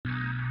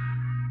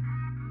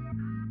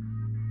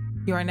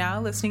You are now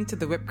listening to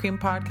the Whipped Cream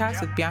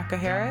Podcast with Bianca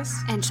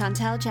Harris and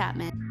Chantel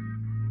Chapman.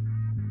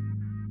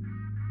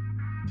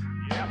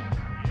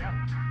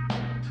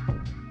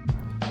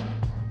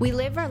 We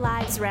live our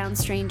lives around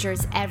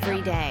strangers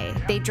every day.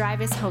 They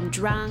drive us home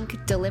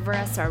drunk, deliver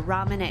us our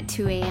ramen at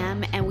 2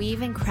 a.m., and we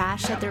even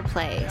crash at their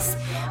place.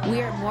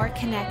 We are more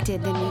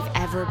connected than we've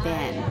ever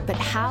been. But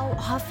how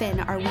often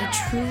are we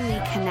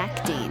truly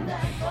connecting?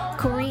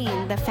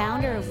 Corrine, the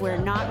founder of We're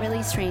Not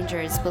Really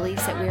Strangers,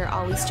 believes that we are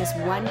always just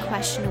one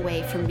question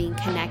away from being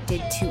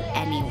connected to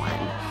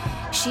anyone.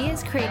 She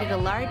has created a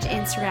large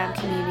Instagram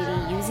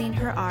community using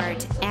her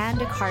art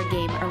and a card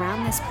game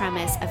around this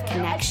premise of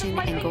connection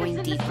and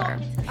going deeper.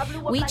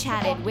 We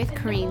chatted with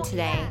Corine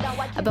today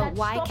about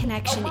why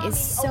connection is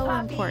so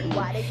important.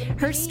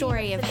 Her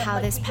story of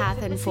how this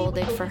path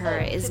unfolded for her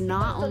is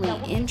not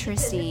only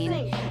interesting,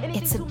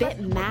 it's a bit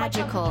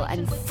magical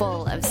and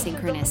full of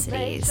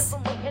synchronicities.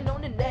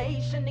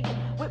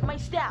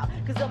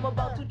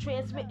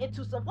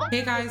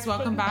 Hey guys,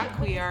 welcome back.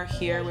 We are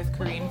here with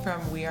Corine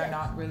from We Are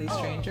Not Really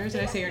Strangers.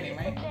 Did I say your name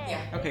right? Yeah.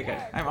 Okay, good.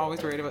 I'm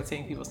always worried about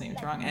saying people's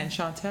names wrong. And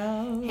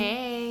Chantel.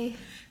 Hey.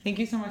 Thank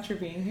you so much for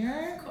being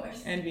here. Of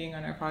course. And being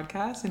on our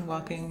podcast and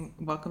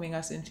welcoming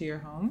us into your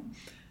home.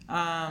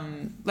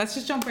 Let's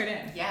just jump right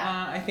in.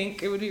 Yeah. I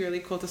think it would be really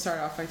cool to start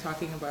off by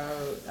talking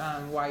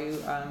about why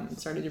you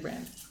started your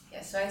brand.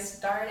 Yeah, so I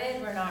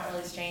started We're Not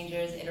Really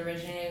Strangers. It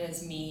originated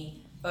as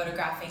me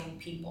photographing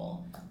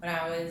people. When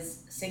I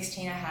was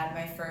 16, I had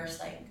my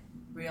first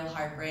real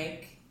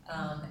heartbreak.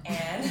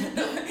 And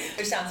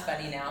which sounds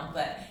funny now,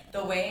 but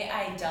the way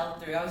I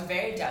dealt through, I was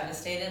very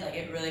devastated.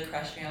 It really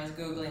crushed me. I was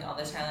Googling all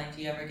the time,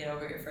 do you ever get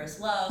over your first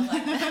love? Do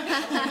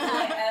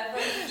I ever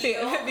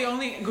feel? The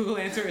only Google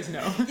answer is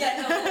no.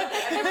 Yeah, no,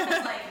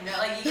 everyone's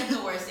no, you get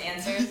the worst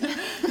answers.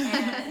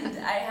 And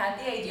I had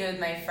the idea with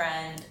my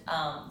friend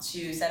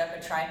to set up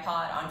a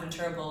tripod on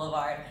Ventura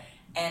Boulevard,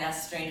 and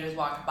as strangers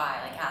walked by,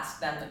 ask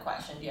them the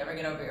question, do you ever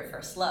get over your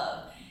first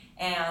love?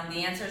 And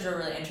the answers were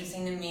really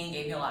interesting to me and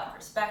gave me a lot of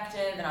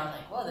perspective. And I was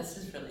like, whoa, this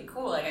is really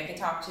cool. I could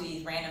talk to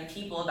these random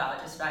people about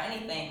just about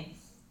anything.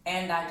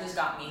 And that just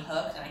got me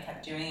hooked, and I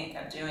kept doing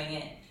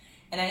it.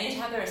 And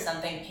anytime there was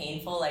something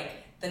painful,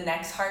 the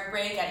next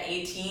heartbreak at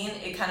 18,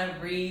 it kind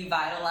of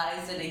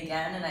revitalized it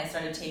again, and I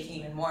started taking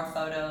even more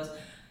photos.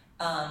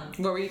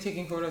 What were you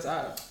taking photos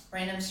of?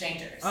 Random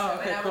strangers. Oh,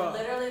 okay, and I cool. would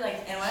literally,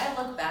 and when I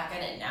look back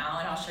at it now,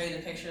 and I'll show you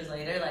the pictures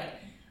later,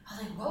 I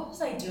was like, what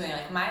was I doing?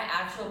 My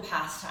actual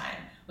pastime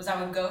was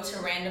I would go to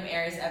random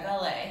areas of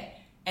LA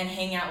and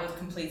hang out with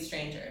complete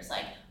strangers,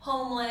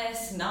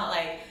 homeless, not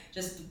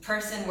just the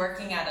person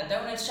working at a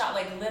donut shop,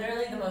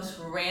 literally the most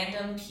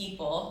random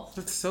people.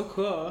 That's so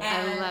cool. And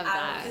I love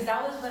that. Because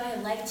that was what I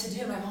liked to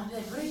do. My mom would be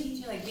like, what did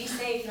you do? Be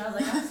safe. And I was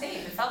like, I'm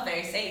safe. It felt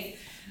very safe.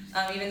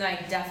 Even though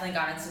I definitely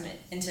got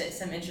into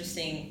some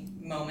interesting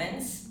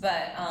moments.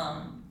 But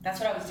that's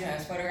what I was doing. I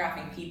was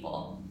photographing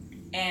people.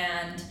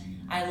 And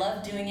I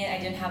loved doing it. I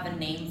didn't have a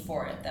name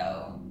for it,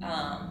 though,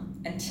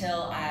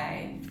 until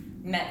I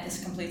met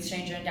this complete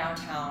stranger in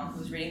downtown who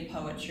was reading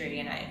poetry,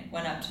 and I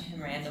went up to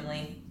him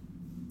randomly,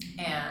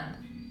 and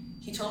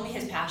he told me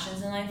his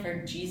passions in life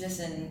are Jesus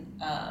and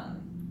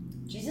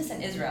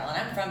Israel, and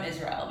I'm from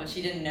Israel, which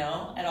he didn't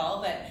know at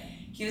all, but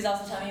he was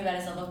also telling me about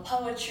his love of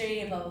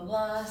poetry, blah, blah,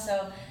 blah.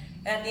 So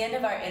at the end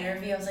of our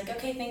interview, I was like,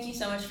 okay, thank you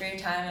so much for your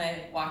time, and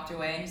I walked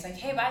away, and he's like,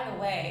 hey, by the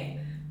way,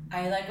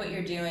 I like what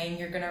you're doing.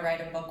 You're going to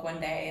write a book one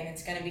day, and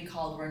it's going to be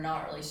called We're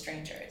Not Really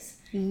Strangers.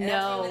 And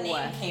that's where the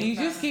name came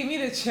from. Just gave me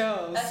the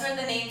chills. That's where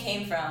the name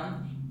came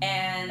from.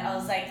 And I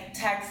was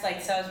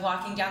so I was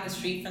walking down the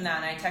street from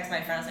that, and I texted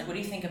my friend, I was like, what do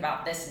you think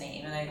about this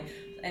name?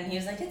 And he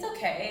was like, it's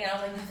okay. And I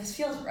was like, no, this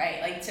feels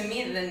right. To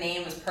me, the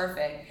name was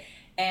perfect.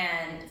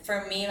 And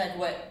for me,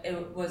 what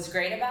it was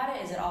great about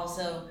it is it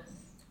also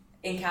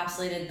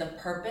encapsulated the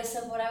purpose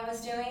of what I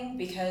was doing,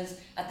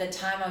 because at the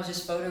time I was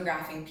just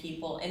photographing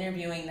people,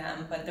 interviewing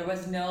them, but there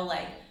was no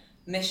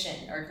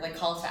mission or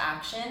call to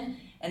action.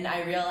 And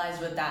I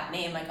realized with that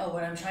name,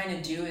 what I'm trying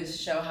to do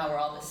is show how we're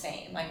all the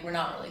same. We're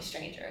not really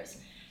strangers.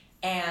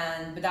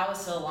 But that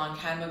was still a long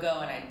time ago,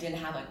 and I didn't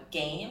have a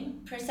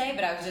game per se,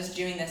 but I was just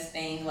doing this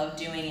thing, loved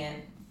doing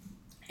it.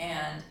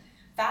 And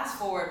fast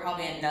forward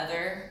probably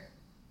another,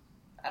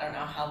 I don't know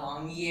how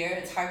long year,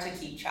 it's hard to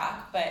keep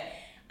track, but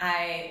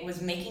I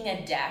was making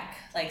a deck,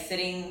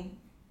 sitting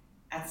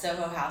at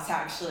Soho House,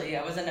 actually.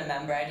 I wasn't a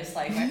member. I just,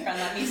 my friend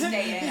let me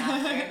stay in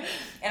after.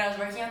 And I was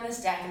working on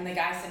this deck, and the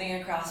guy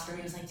sitting across from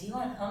me was like, do you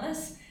want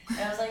hummus? And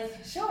I was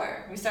like,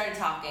 sure. We started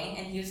talking,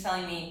 and he was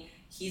telling me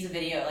he's a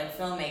video,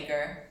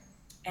 filmmaker.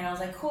 And I was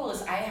like, cool.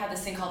 I have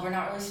this thing called We're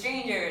Not Really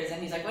Strangers.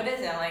 And he's like, what is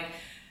it? I'm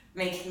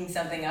making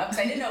something up,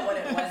 because I didn't know what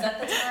it was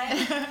at the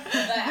time.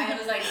 But I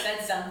was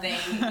said something,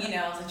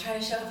 I was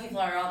trying to show people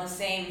are all the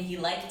same, and he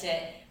liked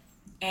it.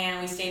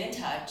 And we stayed in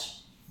touch,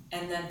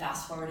 and then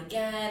fast forward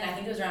again, I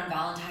think it was around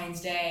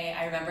Valentine's Day.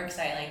 I remember because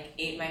I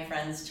ate my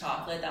friend's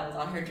chocolate that was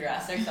on her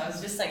dresser, so I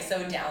was just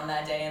so down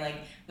that day, and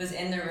was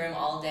in the room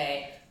all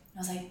day. And I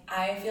was like,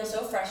 I feel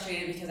so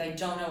frustrated because I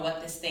don't know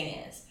what this thing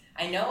is.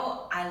 I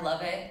know I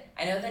love it.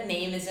 I know the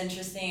name is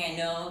interesting. I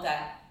know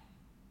that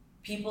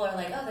people are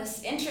like, oh, this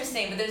is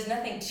interesting, but there's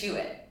nothing to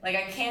it. Like,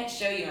 I can't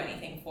show you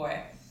anything for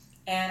it.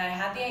 And I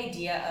had the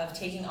idea of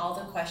taking all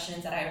the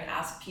questions that I would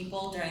ask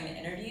people during the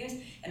interviews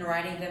and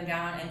writing them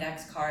down on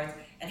index cards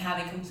and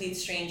having complete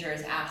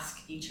strangers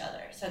ask each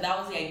other. So that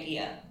was the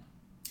idea.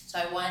 So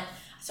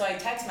I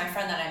texted my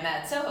friend that I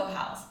met at Soho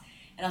House,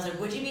 and I was like,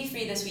 would you be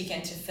free this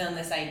weekend to film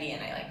this idea?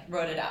 And I like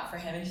wrote it out for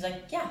him, and he's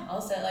like, yeah,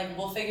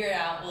 we'll figure it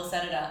out, we'll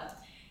set it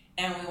up.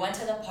 And we went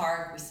to the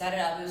park, we set it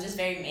up, it was just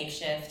very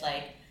makeshift,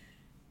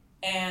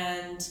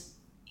 and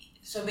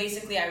so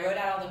basically I wrote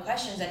out all the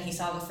questions, and he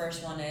saw the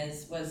first one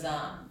was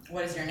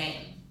what is your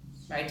name?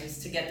 Right,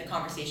 just to get the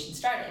conversation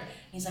started.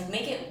 And he's like,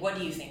 make it, what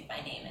do you think my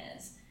name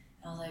is?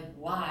 And I was like,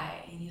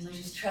 why? And he was like,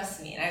 just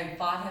trust me. And I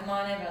fought him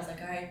on it, but I was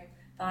like, all right,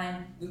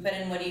 fine. We put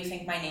in, what do you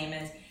think my name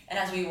is? And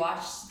as we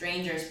watched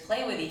strangers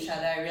play with each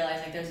other, I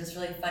realized like there's this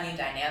really funny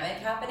dynamic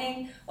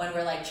happening when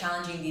we're like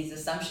challenging these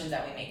assumptions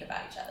that we make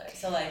about each other.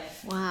 So like,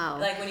 wow.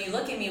 Like when you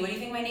look at me, what do you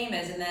think my name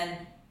is? And then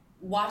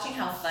watching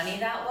how funny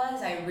that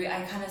was, I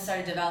kind of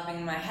started developing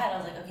in my head. I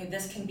was like, okay,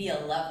 this can be a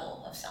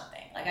level of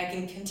something. Like I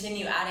can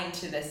continue adding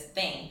to this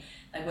thing.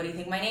 Like, what do you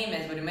think my name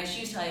is? What do my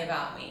shoes tell you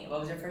about me? What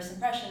was your first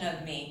impression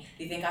of me?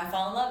 Do you think I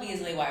fall in love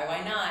easily?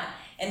 Why not?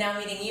 And now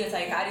meeting you, it's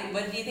like,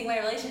 what do you think my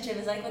relationship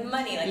is like with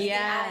money? Like, you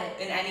can add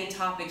it in any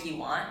topic you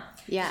want.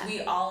 Yeah.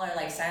 We all are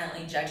like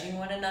silently judging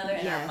one another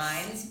in our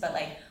minds, but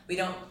like we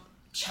don't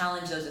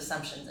challenge those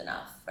assumptions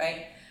enough,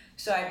 right?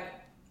 So I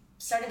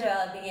started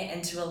developing it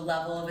into a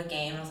level of a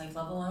game. I was like,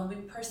 level 1 will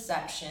be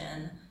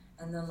perception,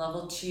 and then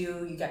level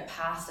 2 you get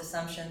past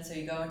assumption, so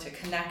you go into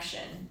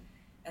connection.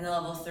 And then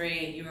level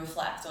 3, you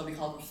reflect, so it'll be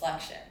called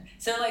reflection.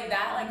 So like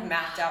that like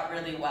mapped out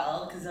really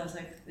well, because I was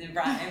like, it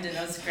rhymed and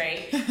it was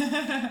great.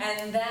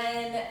 And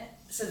then,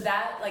 so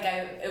that, like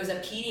it was a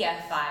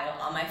PDF file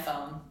on my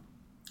phone.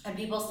 And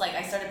people, like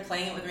I started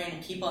playing it with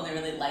random people and they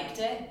really liked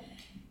it.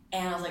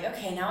 And I was like,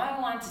 okay, now I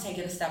want to take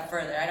it a step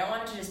further. I don't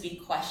want it to just be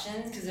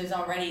questions, because there's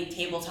already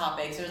table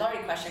topics, there's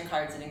already question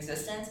cards in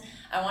existence.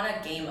 I want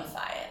to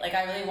gamify it. Like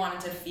I really want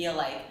it to feel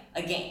like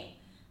a game.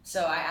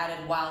 So I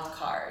added wild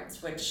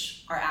cards,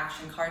 which are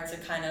action cards to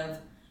kind of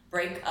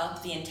break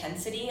up the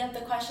intensity of the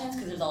questions,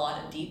 because there's a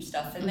lot of deep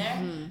stuff in there.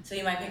 Mm-hmm. So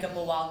you might pick up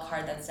a wild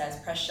card that says,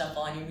 press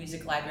shuffle on your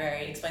music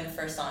library, explain the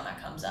first song that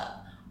comes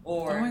up.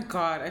 Or, oh my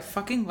god, I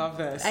fucking love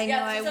this. I know,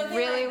 I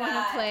really want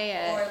to play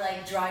it. Or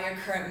like draw your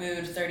current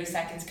mood, 30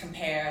 seconds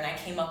compare, and I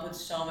came up with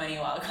so many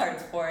wild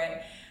cards for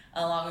it,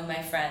 along with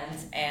my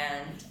friends.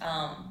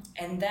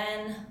 And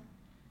then,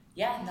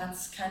 yeah,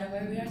 that's kind of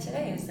where we are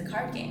today, is the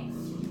card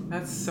game.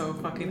 That's so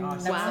fucking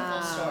awesome. That's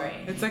the full story.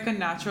 It's like a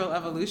natural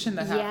evolution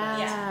that happened.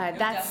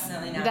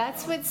 Yeah,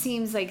 that's what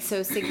seems like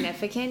so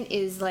significant,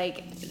 is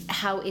like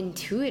how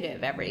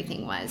intuitive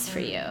everything was for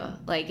you.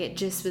 Like it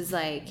just was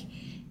like,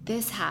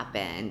 this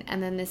happened,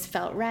 and then this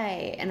felt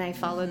right, and I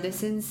followed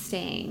this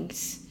instinct.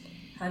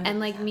 100%. And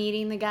like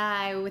meeting the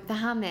guy with the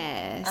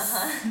hummus.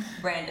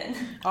 Brandon.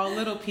 All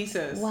little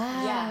pieces.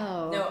 Wow.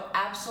 Yeah. No,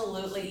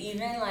 absolutely.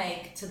 Even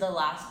like to the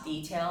last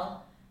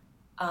detail.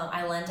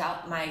 I lent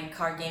out my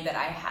card game that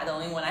I had, the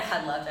only one I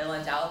had left, I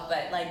lent out,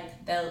 but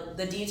like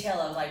the detail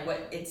of like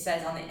what it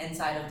says on the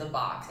inside of the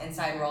box,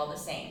 inside we're all the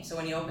same. So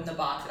when you open the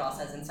box, it all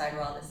says inside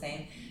we're all the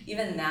same.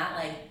 Even that,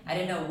 like, I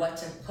didn't know what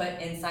to put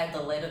inside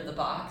the lid of the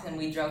box, and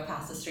we drove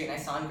past the street and I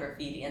saw in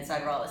graffiti,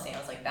 inside we're all the same. I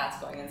was like, that's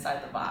going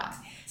inside the box.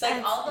 So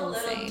like all the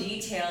little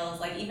details,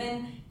 like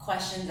even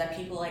questions that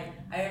people like,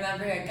 I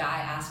remember a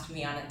guy asked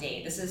me on a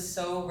date, this is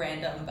so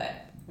random, but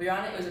we were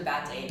on it was a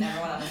bad date,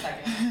 never went on a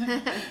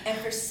second. And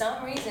for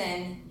some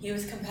reason, he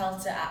was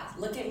compelled to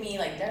look at me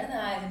like dead in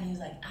the eyes, and he was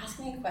like, ask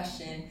me a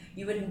question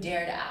you wouldn't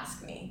dare to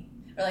ask me.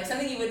 Or like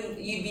something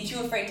you'd be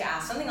too afraid to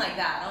ask, something like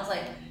that. And I was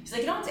like, he's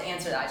like, you don't have to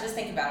answer that, just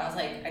think about it. I was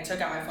like, I took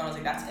out my phone, I was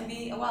like, that's gonna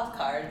be a wild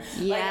card.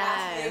 Yes. Like,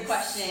 ask me a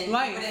question.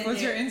 Like,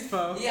 what's your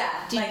inspo?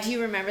 Yeah. Do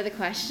you remember the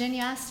question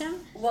you asked him?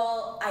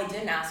 Well, I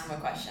didn't ask him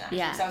a question, actually,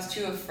 because I was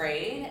too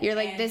afraid. You're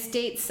like, this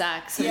date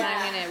sucks, so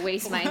I'm gonna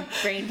waste my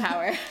brain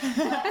power.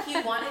 But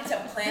he wanted to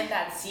plant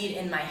that seed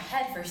in my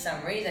head for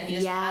some reason. He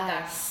just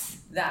had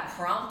that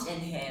prompt in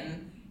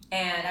him.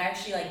 And I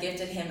actually like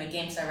gifted him a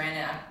game, because I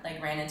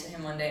ran into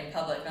him one day in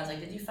public, and I was like,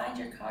 did you find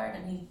your card?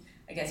 And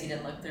I guess he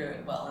didn't look through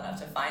it well enough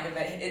to find it,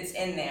 but it's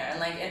in there. And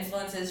like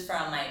influences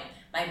from my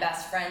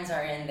best friends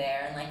are in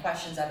there, and like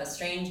questions that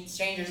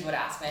strangers would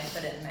ask me, I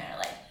put it in there.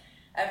 Like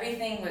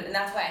everything and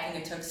that's why I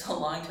think it took so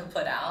long to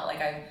put out. Like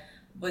I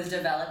was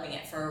developing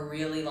it for a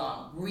really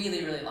long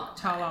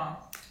time. How long?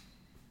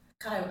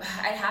 God,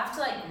 I'd have to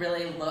like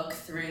really look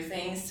through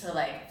things to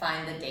like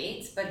find the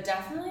dates, but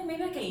definitely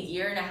maybe like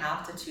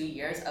 1.5 to 2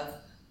 years of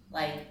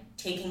like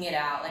taking it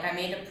out. Like I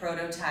made a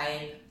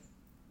prototype,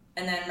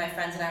 and then my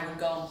friends and I would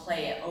go and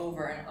play it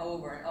over and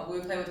over and over. We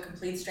would play with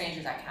complete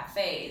strangers at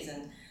cafes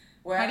and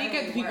wherever. How do you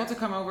get people to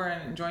come over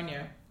and join you?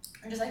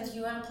 I'm just like, do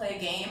you want to play a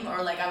game?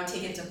 Or like I would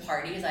take it to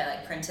parties. I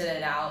like printed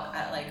it out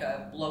at like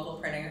a local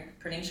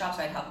printing shop,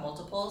 so I'd have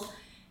multiples.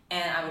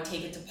 and I would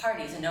take it to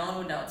parties, and no one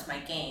would know it's my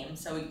game.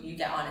 So you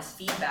get honest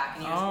feedback,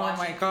 and you're just Oh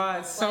watching my god,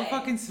 people so play.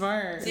 fucking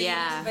smart. So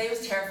Yeah. but it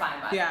was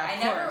terrifying. But Yeah, I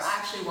of never course.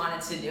 actually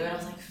wanted to do it. I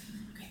was like,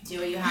 okay,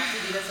 do it. You have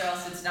to do this, or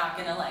else it's not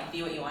gonna like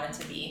be what you want it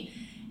to be.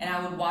 And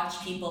I would watch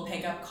people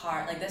pick up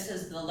cards. Like, this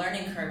is the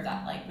learning curve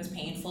that like was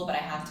painful, but I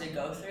had to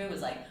go through.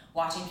 Was like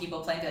watching people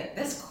play and be like,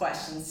 this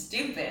question's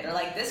stupid, or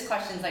like this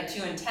question's like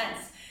too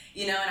intense,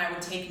 you know. And I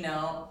would take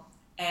note.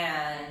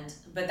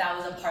 But that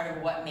was a part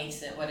of what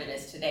makes it what it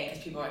is today,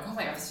 because people are like, oh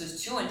my god, this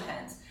is too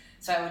intense.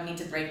 So I would need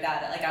to break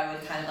that. Like, I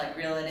would kind of like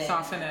reel it in,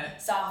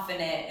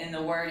 Soften it in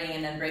the wording,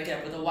 and then break it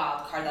up with a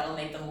wild card that'll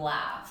make them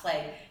laugh.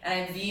 Like, and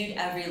I viewed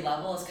every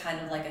level as kind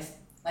of like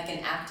an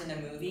act in a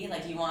movie.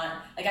 Like, you want,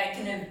 like, I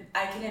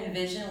can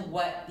envision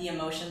what the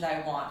emotions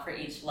I want for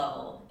each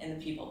level in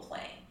the people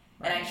playing,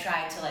 and I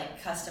tried to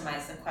like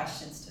customize the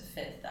questions to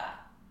fit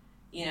that,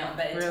 you know.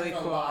 But it Really took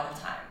a cool. lot of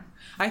time.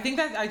 I think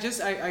that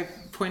I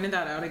pointed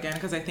that out again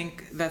because I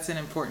think that's an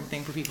important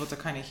thing for people to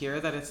kind of hear,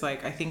 that it's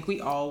like, I think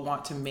we all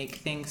want to make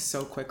things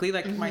so quickly,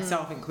 like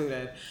myself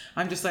included.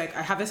 I'm just like,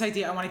 I have this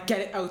idea, I want to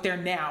get it out there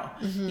now,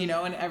 you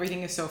know, and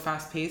everything is so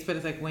fast paced. But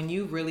it's like, when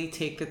you really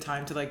take the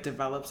time to like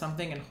develop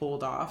something and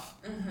hold off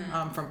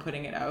from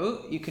putting it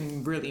out, you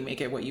can really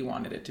make it what you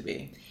wanted it to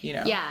be, you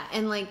know? Yeah,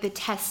 and like the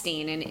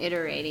testing and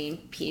iterating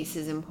piece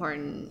is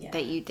important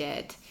that you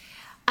did.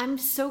 I'm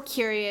so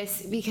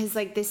curious because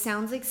like this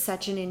sounds like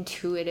such an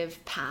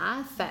intuitive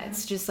path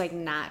that's just like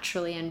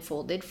naturally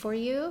unfolded for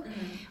you.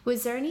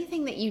 Was there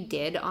anything that you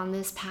did on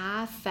this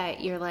path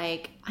that you're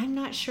like, I'm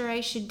not sure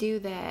I should do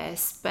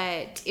this,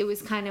 but it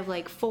was kind of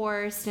like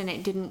forced and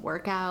it didn't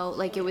work out,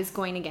 like it was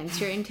going against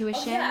your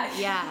intuition?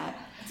 Yeah.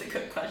 That's a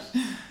good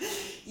question.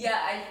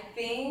 Yeah, I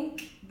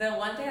think the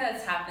one thing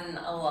that's happened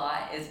a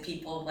lot is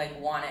people like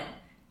wanted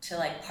to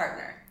like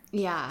partner.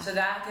 Yeah. So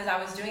that, because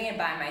I was doing it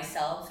by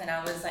myself, and I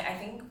was like,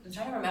 I'm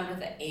trying to remember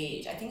the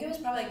age. I think it was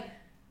probably like,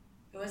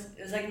 it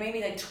was like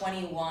maybe like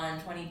 21,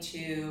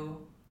 22.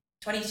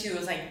 22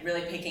 was like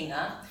really picking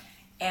up.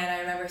 And I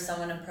remember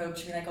someone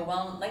approached me, like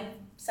a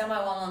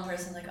semi-well-known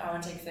person, like, oh, I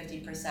want to take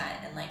 50%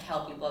 and like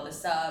help you blow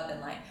this up and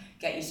like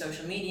get you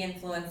social media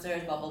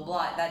influencers, blah, blah,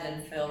 blah. That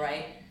didn't feel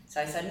right. So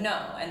I said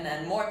no. And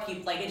then more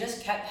people, like, it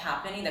just kept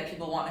happening that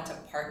people wanted to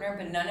partner,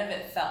 but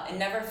it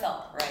never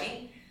felt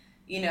right,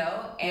 you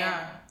know? And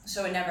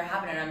so it never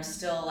happened, and I'm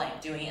still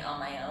like doing it on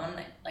my own.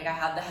 Like, I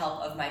have the help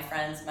of my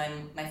friends,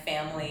 my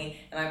family,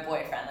 and my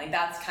boyfriend. Like,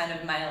 that's kind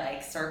of my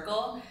like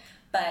circle.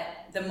 But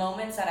the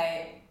moments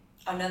that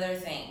another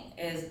thing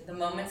is the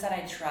moments that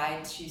I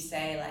tried to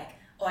say like,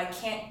 oh, I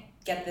can't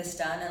get this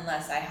done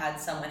unless I had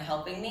someone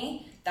helping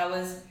me. That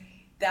was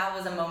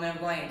a moment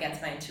of going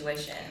against my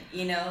intuition,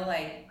 you know,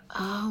 like.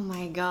 Oh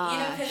my gosh. You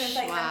know, because it's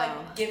like, wow.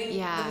 I'm like giving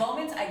the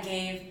moments I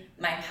gave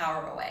my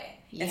power away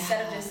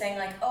instead of just saying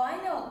like, oh, I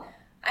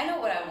know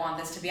what I want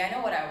this to be. I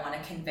know what I want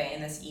to convey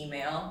in this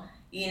email.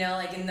 You know,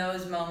 like in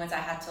those moments I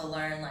had to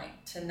learn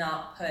like to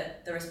not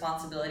put the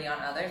responsibility on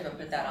others, but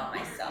put that on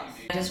myself.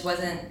 It just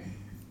wasn't,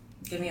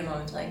 give me a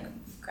moment to like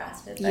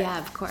grasp it. Yeah,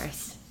 of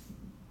course.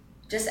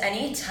 Just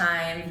any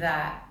time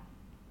that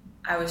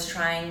I was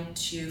trying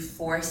to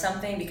force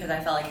something because I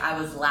felt like I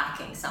was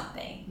lacking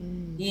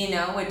something, you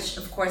know, which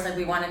of course like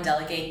we want to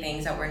delegate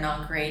things that we're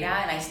not great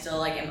at, and I still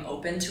like am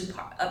open to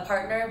a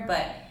partner,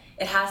 but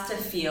it has to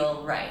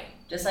feel right.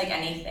 Just like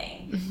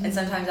anything. And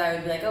sometimes I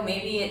would be like, oh,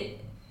 maybe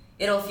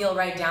it'll feel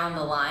right down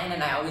the line,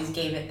 and I always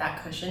gave it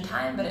that cushion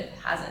time, but it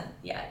hasn't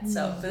yet.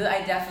 So but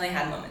I definitely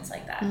had moments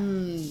like that.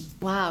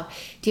 Wow.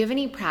 Do you have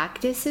any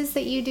practices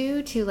that you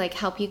do to like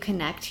help you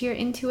connect to your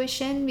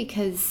intuition?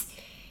 Because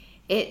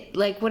it,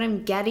 like, what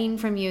I'm getting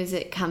from you is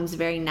it comes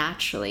very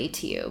naturally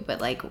to you,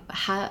 but like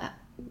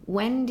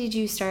when did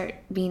you start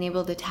being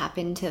able to tap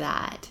into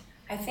that?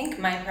 I think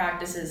my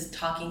practice is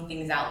talking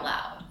things out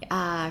loud.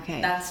 Okay.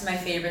 That's my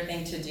favorite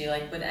thing to do.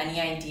 Like with any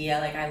idea,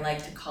 like I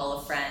like to call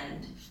a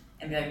friend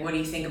and be like, what do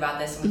you think about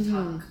this? And we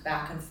talk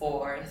back and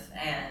forth,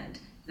 and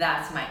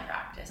that's my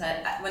practice.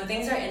 When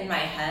things are in my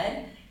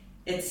head,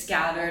 it's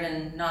scattered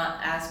and not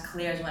as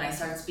clear as when I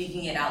start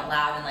speaking it out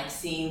loud and like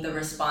seeing the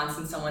response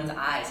in someone's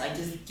eyes. Like,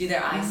 just do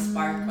their eyes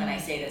spark when I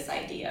say this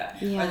idea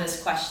or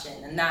this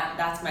question? And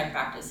that's my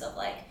practice of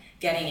like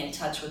getting in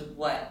touch with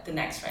what the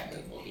next right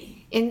move will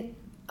be.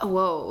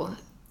 Whoa.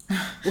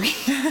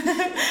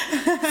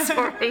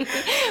 Sorry.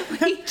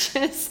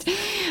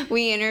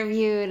 We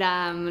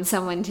interviewed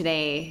someone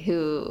today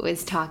who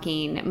was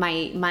talking,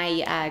 my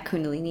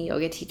Kundalini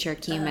yoga teacher,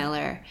 Kim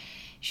Miller.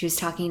 She was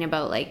talking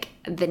about like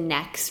the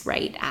next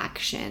right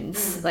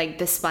actions, like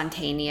the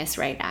spontaneous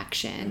right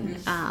action.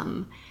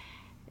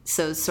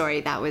 So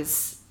sorry, that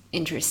was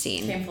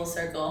interesting. Came full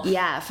circle.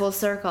 Yeah, full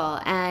circle.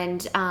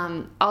 And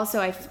also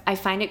I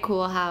find it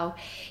cool how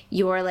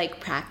your like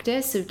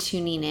practice of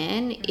tuning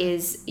in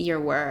is your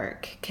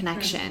work,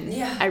 connection.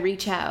 Yeah. I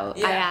reach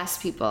out, I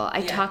ask people,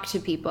 I talk to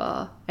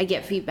people, I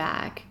get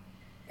feedback.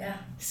 Yeah.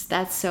 So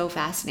that's so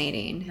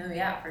fascinating. No,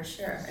 yeah, for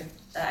sure.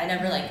 I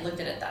never like looked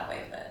at it that way,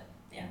 but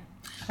yeah.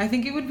 I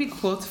think it would be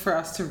cool for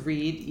us to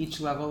read each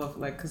level of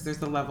like, because there's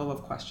the level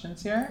of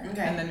questions here,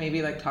 Okay. and then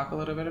maybe like talk a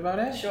little bit about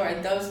it. Sure,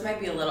 those might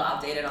be a little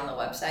outdated on the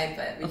website,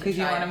 but we Okay, can do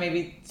you try. want to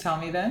maybe tell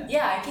me then?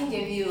 Yeah, I can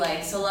give you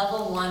like, so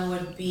level 1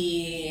 would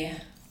be,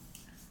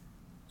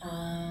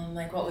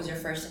 like, what was your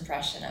first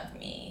impression of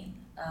me?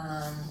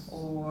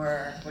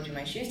 Or what do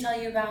my shoes tell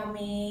you about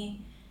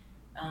me?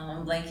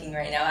 I'm blanking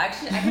right now.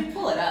 Actually, I can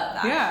pull it up.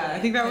 Actually. Yeah, I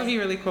think that would be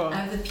really cool. I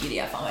have the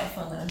PDF on my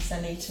phone that I'm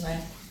sending to my.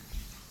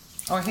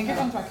 Oh, I think it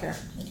comes back here.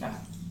 Okay.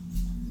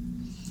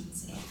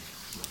 Let's see.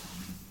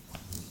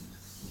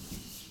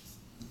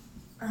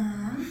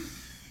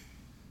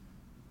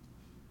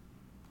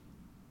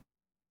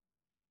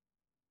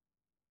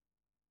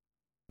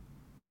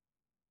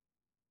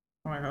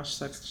 Oh my gosh,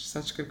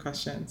 such good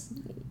questions.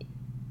 Do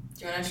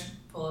you want to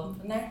pull them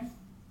from there?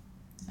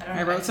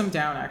 I wrote some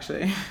down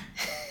actually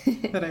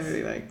that I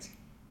really liked.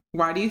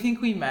 Why do you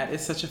think we met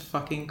is such a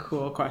fucking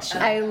cool question.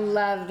 I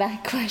love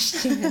that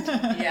question.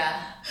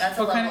 Yeah, that's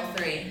a What kind level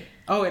 3.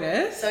 Oh, it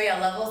is? So yeah,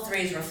 level 3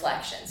 is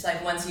reflection. So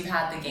like once you've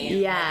had the game,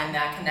 Yeah. like, in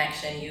that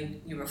connection,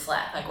 you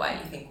reflect. Like, why do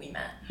you think we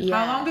met?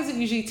 Yeah. How long does it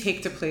usually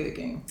take to play the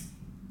game?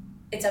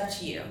 It's up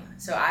to you.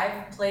 So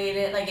I've played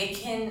it, like it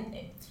can,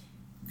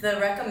 the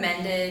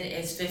recommended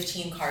is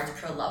 15 cards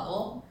per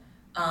level,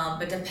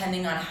 but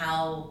depending on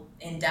how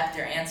in-depth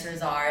your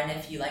answers are and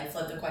if you like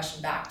flip the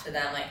question back to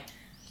them, like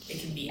it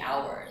can be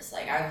hours.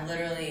 Like I've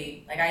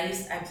literally, like I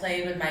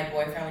played with my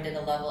boyfriend, we did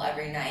a level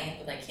every night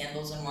with like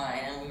candles and wine,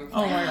 and we were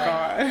playing my like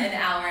God. an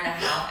hour and a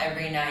half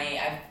every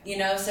night.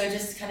 So it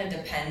just kind of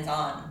depends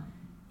on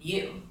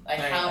you. Like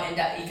Right. how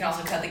in-depth, you can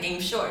also cut the game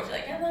short. You're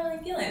like, I'm not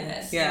really feeling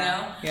this, Yeah. you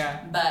know?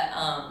 Yeah. But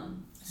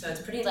so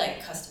it's pretty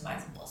like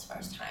customizable as far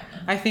as time.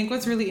 I think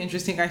what's really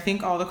interesting, I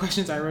think all the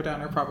questions I wrote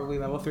down are probably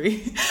level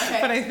 3. Okay.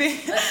 But I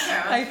think Let's hear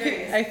 'em. I'm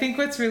curious. I think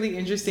what's really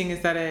interesting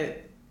is that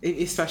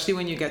especially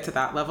when you get to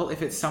that level,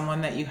 if it's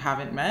someone that you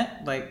haven't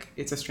met, like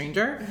it's a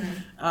stranger,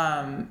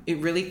 it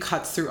really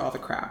cuts through all the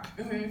crap.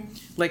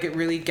 Like it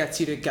really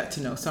gets you to get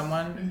to know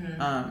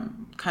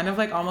someone. Kind of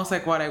like almost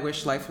like what I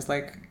wish life was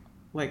like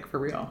for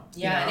real.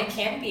 Yeah, you know? and it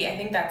can be. I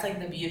think that's like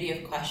the beauty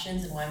of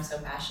questions and why I'm so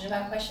passionate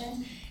about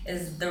questions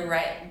is the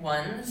right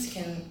ones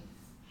can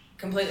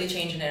completely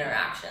change an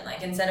interaction.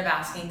 Like instead of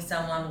asking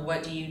someone,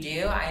 what do you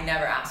do? I've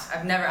never asked.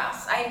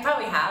 I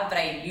probably have, but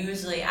I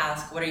usually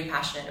ask, what are you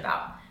passionate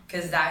about?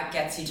 Because that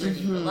gets you to a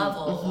deeper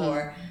level.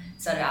 Or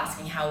instead of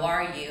asking, how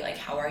are you? Like,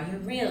 how are you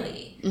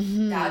really?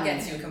 That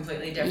gets you a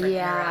completely different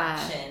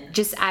interaction.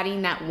 Just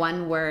adding that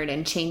one word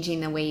and changing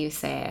the way you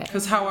say it.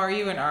 Because how are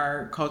you in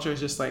our culture is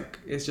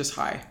just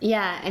high.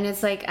 Yeah, and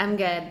it's like, I'm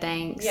good,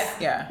 thanks. Yeah.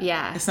 Yeah.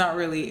 Yeah. It's not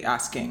really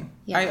asking.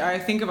 Yeah. I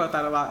think about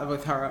that a lot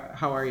with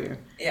how are you?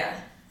 Yeah.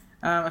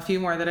 A few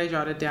more that I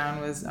jotted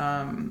down was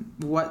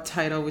what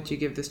title would you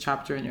give this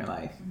chapter in your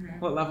life?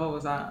 What level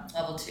was that?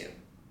 Level 2.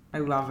 I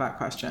love that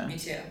question. Me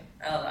too.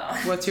 I don't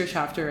know. What's your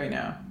chapter right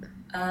now?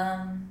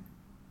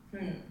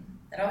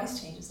 It always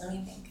changes. Let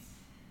me think.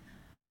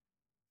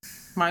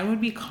 Mine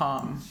would be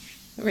calm.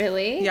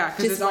 Really? Yeah,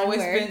 because Just it's one always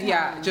word?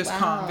 been just Wow.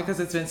 calm because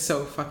it's been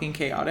so fucking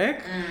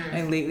chaotic,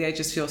 and lately I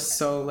just feel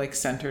so like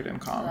centered and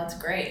calm. That's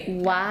great.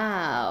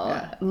 Wow.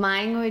 Yeah.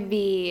 Mine would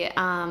be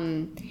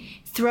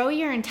throw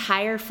your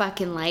entire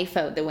fucking life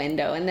out the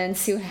window and then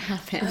see what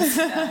happens.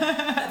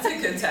 That's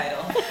a good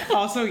title.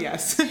 Also,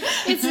 yes.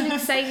 It's an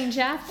exciting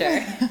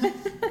chapter.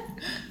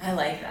 I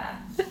like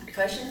that. The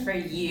question for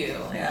you,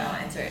 and Yeah. I'll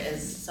answer it,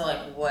 is so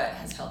like what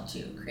has helped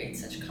you create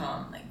such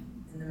calm, like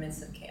in the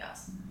midst of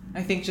chaos?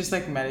 I think just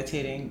like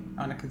meditating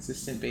on a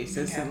consistent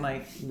basis Okay. and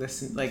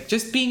like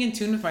just being in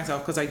tune with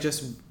myself because I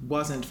just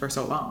wasn't for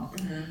so long.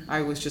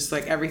 I was just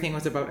like everything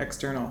was about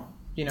external.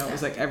 You know, it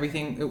was like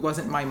everything. It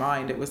wasn't my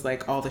mind. It was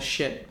like all the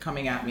shit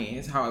coming at me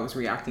is how I was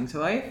reacting to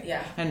life.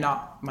 Yeah. And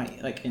not my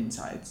like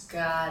insides.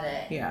 Got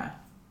it. Yeah.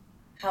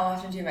 How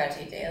often do you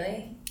meditate?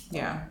 Daily?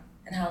 Yeah.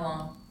 And how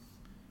long?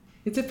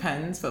 It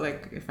depends, but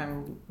like if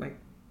I'm like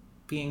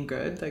being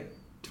good, like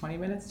 20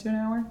 minutes to an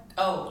hour.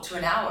 Oh, to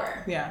an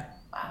hour. Yeah.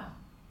 Wow.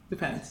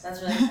 Depends.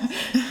 That's really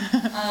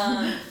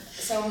impressive.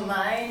 So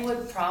mine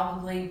would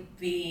probably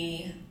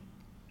be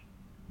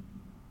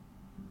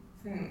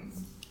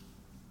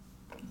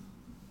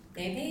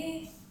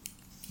maybe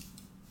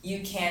You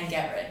Can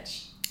Get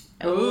Rich.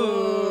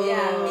 Ooh.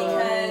 Yeah,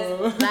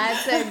 because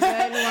That's a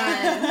good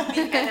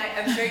one. and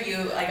I'm sure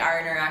you, like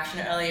our interaction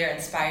earlier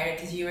inspired it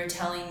because you were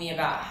telling me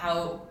about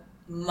how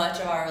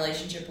much of our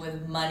relationship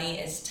with money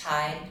is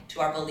tied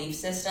to our belief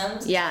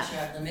systems. Yeah.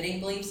 Especially our limiting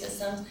belief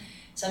systems.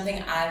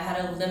 Something I've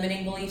had a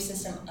limiting belief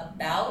system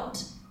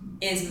about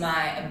is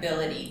my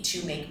ability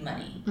to make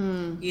money.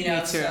 You know,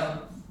 Me too.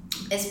 so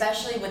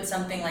especially with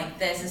something like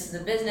this is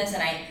a business,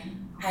 and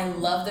I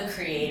love the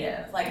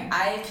creative. Like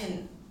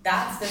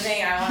that's the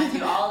thing I want to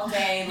do all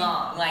day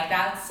long. Like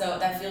that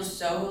feels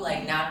so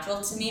like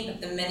natural to me.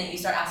 But the minute you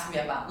start asking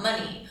me about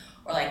money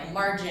or like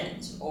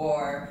margins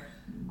or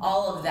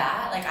all of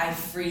that, like I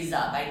freeze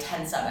up, I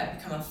tense up, I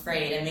become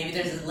afraid, and maybe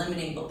there's a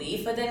limiting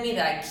belief within me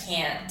that I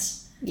can't.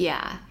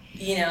 Yeah.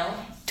 you know?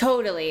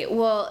 Totally.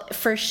 Well,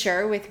 for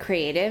sure with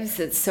creatives,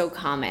 it's so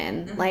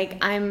common. Like,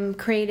 I'm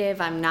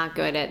creative, I'm not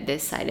good at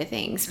this side of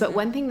things. But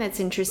one thing that's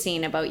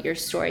interesting about your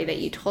story that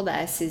you told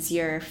us is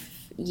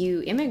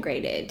you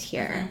immigrated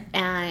here.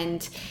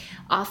 And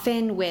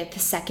often with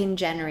second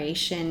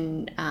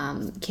generation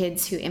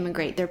kids who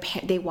immigrate,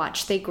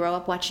 they grow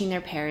up watching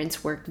their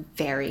parents work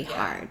very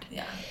hard.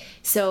 Yeah.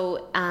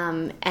 So,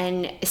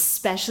 and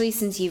especially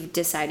since you've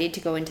decided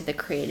to go into the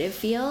creative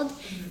field,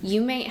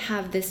 you might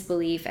have this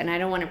belief, and I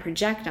don't want to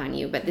project on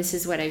you, but this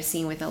is what I've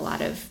seen with a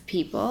lot of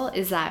people,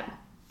 is that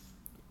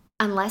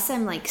unless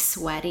I'm like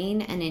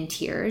sweating and in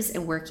tears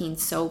and working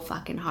so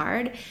fucking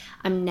hard,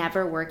 I'm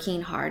never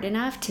working hard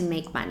enough to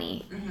make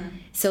money.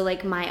 So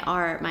like my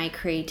art, my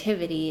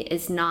creativity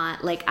is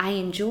not like, I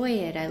enjoy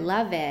it, I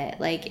love it,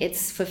 like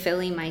it's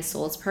fulfilling my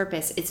soul's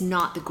purpose. It's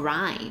not the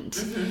grind.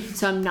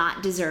 So I'm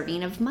not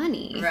deserving of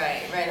money.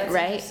 Right. That's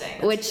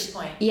interesting. That's a good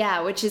point. Yeah,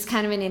 which is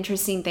kind of an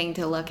interesting thing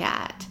to look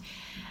at.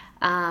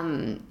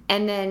 And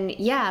then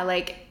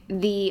like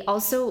the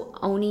also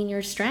owning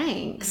your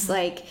strengths,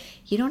 like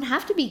you don't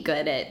have to be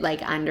good at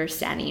like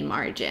understanding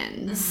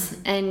margins,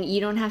 and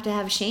you don't have to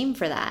have shame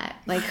for that.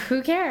 Like,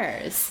 who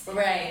cares?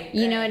 Right.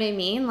 You know what I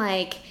mean?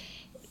 Like,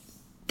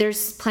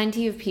 there's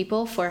plenty of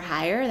people for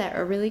hire that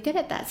are really good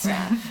at that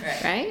stuff,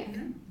 right?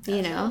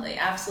 You know?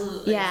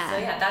 Absolutely. Yeah. So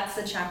yeah, that's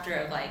the chapter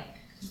of like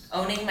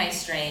owning my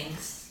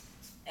strengths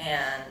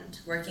and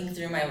working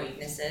through my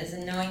weaknesses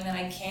and knowing that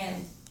I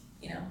can,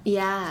 you know,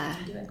 Yeah.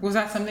 do it. Was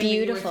that something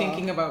Beautiful. that you were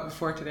thinking about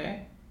before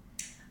today?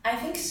 I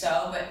think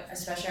so, but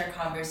especially our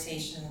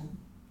conversation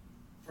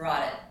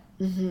brought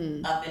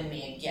it up in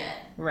me again.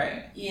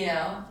 Right. You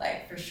know,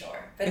 like for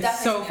sure. But It's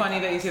definitely so something funny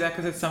about that you us. say that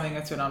because it's something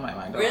that's been on my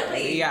mind. Really?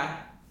 already. Yeah.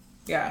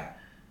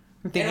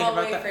 I'm In thinking what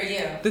about way that. for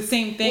you? The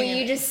same thing. Well,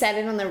 you just said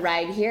it on the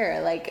ride here,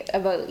 like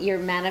about you're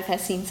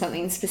manifesting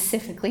something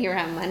specifically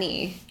around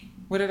money.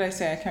 What did I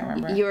say? I can't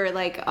remember. You were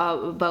like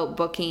about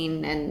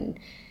booking and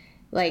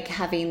like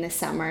having the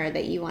summer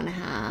that you want to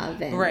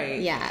have. And, Right.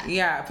 Yeah.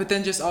 Yeah. But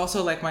then just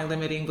also like my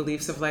limiting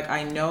beliefs of like,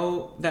 I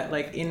know that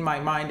like in my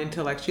mind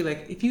intellectually,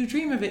 like if you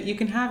dream of it, you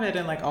can have it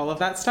and like all of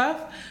that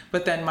stuff.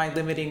 But then my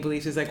limiting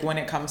beliefs is like when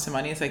it comes to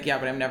money, it's like, yeah,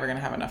 but I'm never going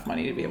to have enough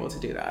money to be able to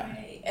do that.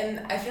 Right. And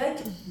I feel like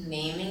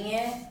naming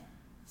it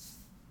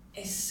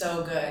is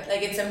so good.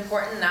 Like it's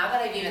important now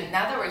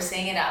that we're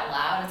saying it out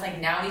loud, it's like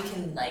now we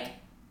can like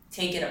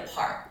take it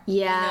apart.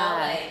 Yeah. You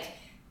know, like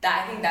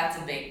that, I think that's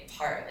a big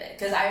part of it.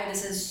 Because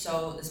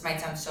this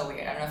might sound so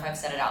weird. I don't know if I've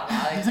said it out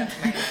loud except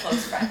to my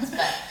close friends,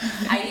 but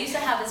I used to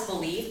have this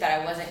belief that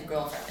I wasn't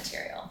girlfriend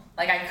material.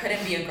 Like I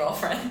couldn't be a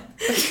girlfriend.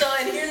 So,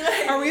 and here's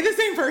what Are we the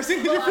same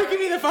person? You're freaking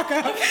me the fuck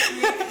out.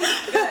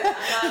 Good.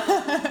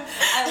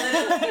 I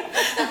literally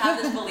used to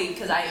have this belief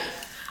because I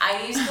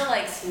used to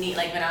like sneak,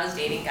 like when I was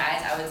dating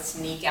guys, I would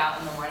sneak out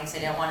in the morning because I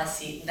didn't want to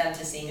see them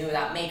to see me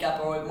without makeup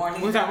or with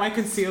morning. Without my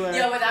concealer.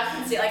 Yeah, without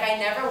concealer. Like I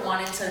never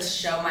wanted to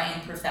show my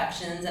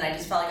imperfections, and I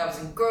just felt like I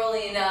wasn't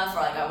girly enough,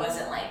 or like I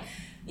wasn't like,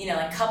 you know,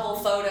 like couple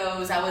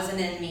photos, I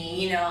wasn't in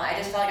me. You know, I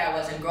just felt like I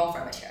wasn't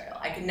girlfriend material.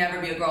 I could never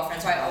be a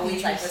girlfriend, so I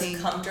always like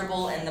was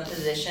comfortable in the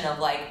position of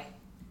like,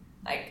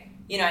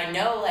 you know, I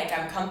know like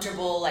I'm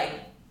comfortable like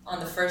on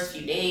the first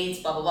few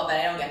dates, blah blah blah, but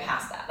I don't get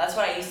past that. That's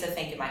what I used to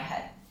think in my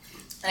head.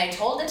 And I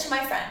told it to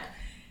my friend.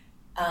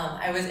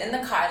 I was in the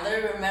car. I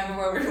literally remember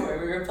where we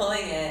were. We were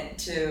pulling in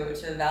to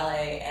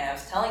valet, and I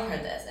was telling her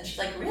this. And she's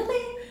like,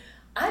 really?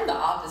 I'm the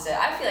opposite.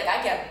 I feel like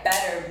I get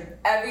better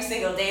every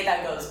single day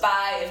that goes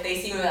by. If they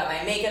see me without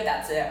my makeup,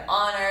 that's their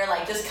honor.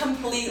 Like, just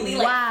completely,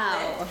 like,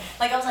 wow. flipped.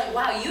 Like, I was like,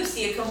 wow, you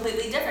see it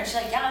completely different. She's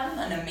like, yeah,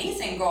 I'm an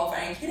amazing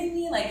girlfriend. Are you kidding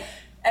me? Like,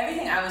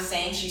 everything I was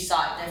saying, she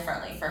saw it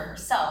differently for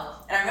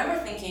herself. And I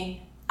remember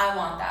thinking, I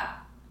want that.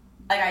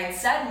 Like I had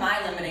said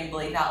my limiting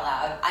belief out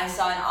loud, I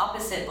saw an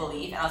opposite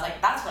belief, and I was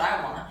like, that's what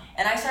I want.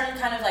 And I started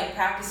kind of like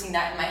practicing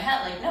that in my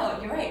head, like, no,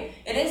 you're right.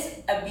 It is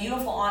a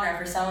beautiful honor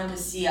for someone to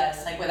see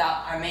us like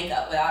without our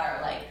makeup, without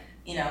our like,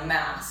 you know,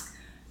 mask.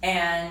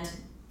 And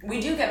we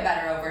do get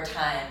better over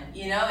time,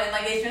 you know? And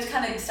like I just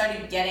kind of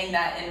started getting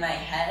that in my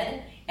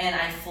head, and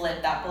I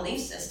flipped that belief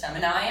system.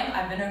 And now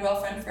I've been a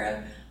girlfriend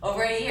for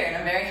over a year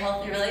in a very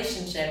healthy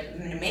relationship,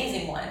 an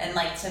amazing one. And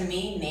like to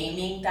me,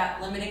 naming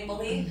that limiting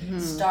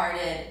belief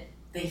started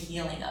the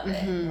healing of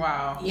it.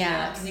 Wow.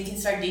 Yeah. Because you can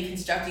start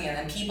deconstructing it, and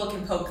then people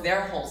can poke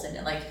their holes in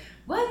it. Like,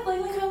 what?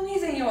 Like, look how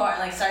amazing you are.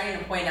 Like, starting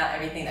to point out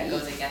everything that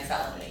goes against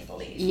that limiting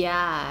belief.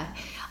 Yeah.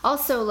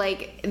 Also,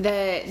 like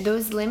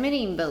those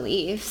limiting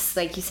beliefs,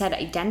 like you said,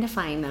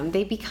 identifying them,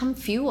 they become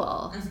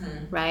fuel,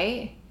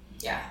 right?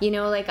 Yeah. You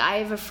know, like I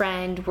have a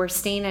friend, we're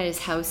staying at his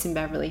house in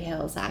Beverly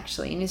Hills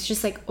actually, and it's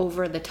just like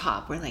over the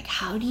top. We're like,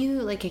 how do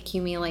you like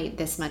accumulate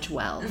this much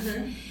wealth?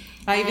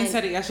 I even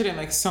said it yesterday. I'm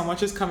like, so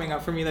much is coming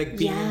up for me, like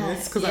being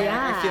this, because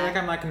I feel like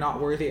I'm like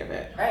not worthy of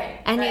it.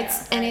 Right. And right,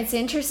 it's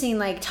interesting,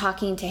 like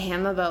talking to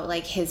him about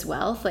like his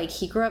wealth. Like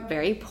he grew up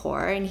very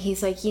poor, and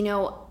he's like, you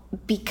know,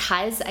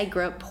 because I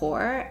grew up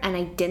poor and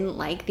I didn't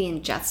like the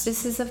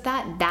injustices of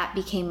that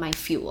became my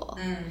fuel.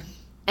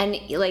 And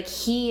like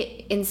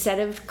he, instead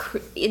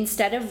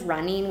of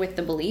running with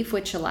the belief,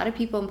 which a lot of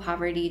people in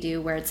poverty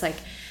do, where it's like,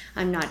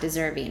 I'm not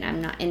deserving,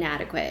 I'm not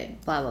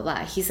inadequate, blah, blah,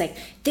 blah. He's like,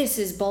 this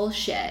is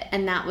bullshit.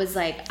 And that was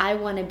like, I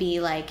want to be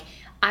rich.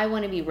 I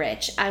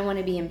want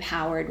to be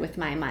empowered with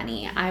my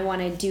money. I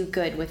want to do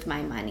good with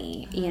my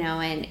money, you know,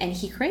 and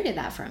he created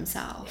that for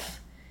himself.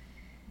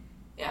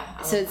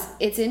 Yeah. So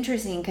it's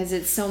interesting because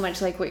it's so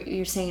much like what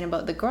you're saying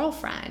about the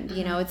girlfriend,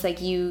 you know, it's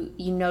like you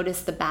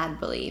notice the bad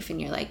belief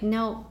and you're like,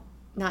 no,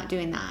 not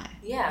doing that.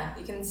 Yeah,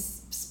 you can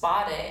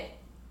spot it.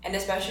 And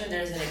especially when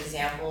there's an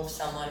example of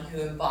someone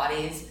who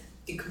embodies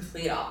the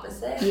complete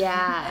opposite.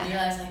 Yeah. And you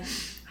realize, like,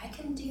 I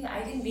can do that.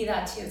 I can be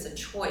that too. It's a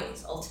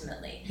choice,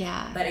 ultimately.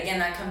 Yeah. But again,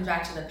 that comes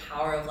back to the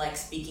power of, like,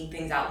 speaking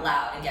things out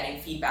loud and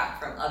getting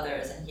feedback from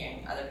others and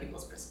hearing other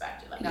people's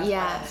perspective. Like, that's why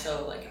that's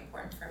so, like,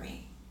 important for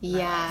me.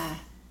 Yeah.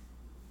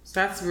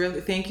 That's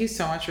really, thank you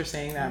so much for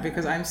saying that,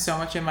 because I'm so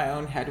much in my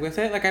own head with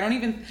it. Like,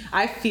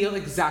 I feel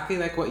exactly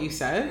like what you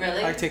said,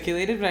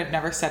 articulated, but I've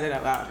never said it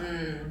out loud.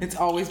 It's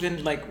always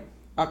been like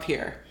up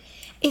here.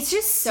 It's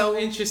just so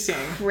interesting,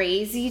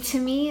 crazy to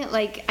me.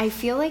 Like, I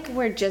feel like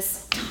we're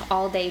just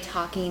all day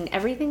talking.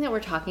 Everything that we're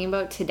talking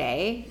about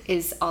today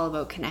is all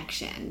about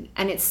connection.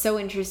 And it's so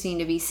interesting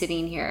to be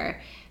sitting here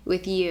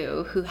with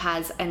you, who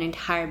has an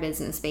entire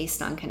business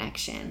based on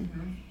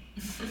connection.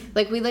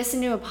 Like, we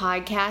listened to a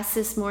podcast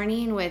this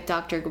morning with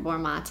Dr. Gabor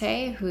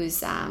Mate,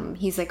 who's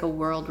he's like a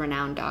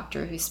world-renowned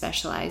doctor who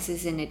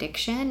specializes in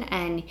addiction,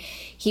 and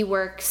he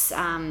worked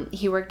on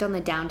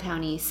the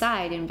downtown east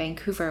side in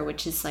Vancouver,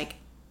 which is like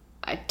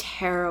a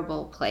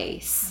terrible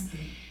place.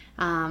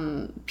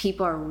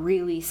 People are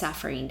really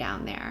suffering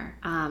down there,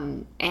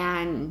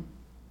 and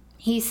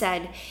he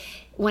said,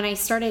 when I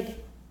started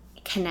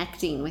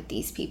connecting with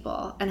these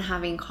people and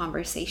having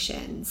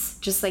conversations,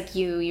 just like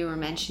you were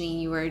mentioning,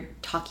 you were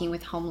talking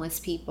with homeless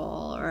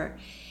people or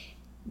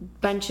a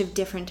bunch of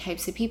different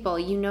types of people,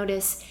 you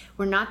notice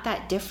we're not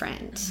that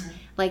different.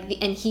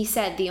 And he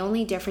said the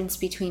only difference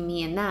between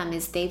me and them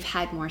is they've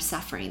had more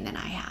suffering than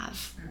I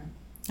have.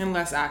 And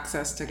less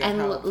access to get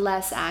help. And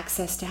less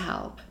access to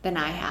help than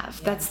I have.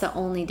 Yeah. That's the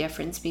only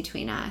difference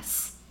between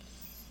us.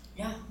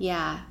 Yeah.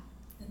 Yeah.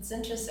 It's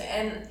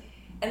interesting.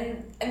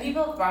 And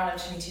people have brought up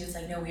to me too, it's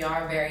like, no, we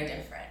are very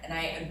different. And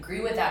I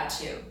agree with that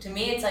too. To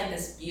me, it's like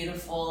this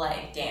beautiful,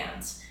 like,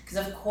 dance.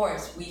 Because of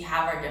course, we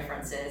have our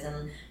differences,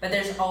 but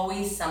there's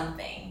always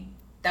something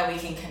that we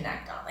can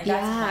connect on. Like,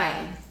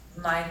 that's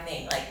my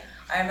thing. Like,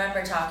 I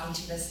remember talking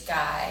to this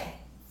guy,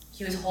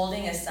 he was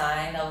holding a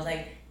sign that was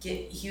like,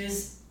 he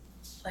was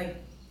like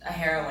a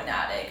heroin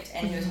addict,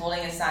 and he was holding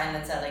a sign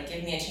that said, like,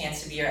 give me a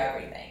chance to be your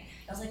everything.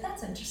 I was like,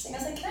 that's interesting. I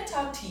was like, can I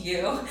talk to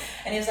you?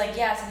 And he was like,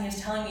 yes. And he was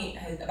telling me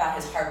about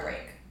his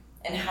heartbreak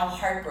and how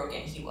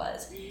heartbroken he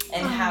was,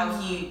 and how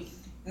he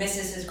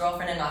misses his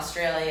girlfriend in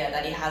Australia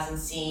that he hasn't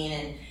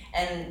seen,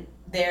 and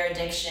their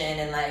addiction,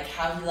 and like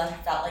how he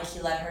felt like he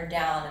let her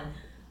down. And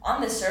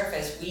on the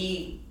surface,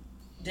 we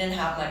didn't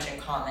have much in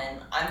common.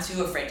 I'm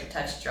too afraid to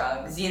touch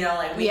drugs. You know,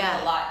 like we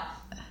had a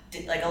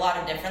lot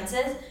of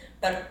differences.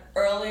 But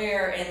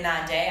earlier in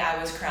that day,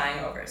 I was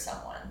crying over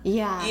someone.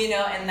 Yeah. You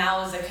know, and that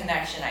was the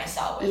connection I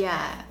saw with him.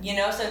 You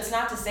know, so it's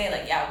not to say,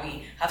 like, yeah,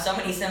 we have so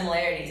many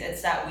similarities.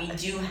 It's that we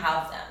do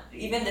have them.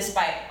 Even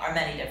despite our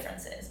many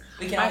differences,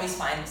 we can always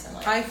find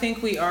similarities. I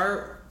think we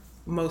are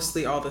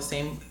mostly all the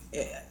same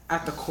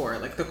at the core.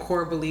 Like, the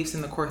core beliefs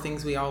and the core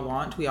things we all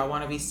want. We all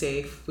want to be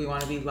safe. We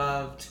want to be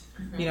loved.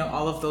 You know,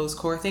 all of those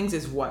core things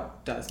is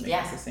what does make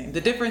us the same.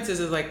 The difference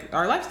is like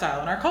our lifestyle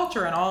and our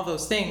culture and all of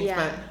those things,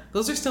 but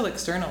those are still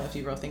external if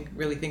you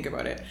really think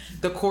about it.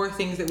 The core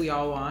things that we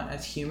all want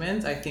as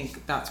humans, I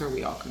think that's where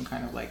we all can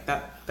kind of like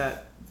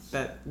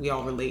that we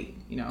all relate,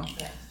 you know?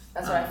 Yeah,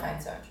 that's what I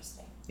find so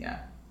interesting. Yeah,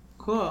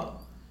 cool.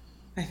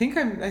 I think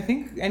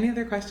any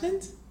other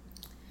questions?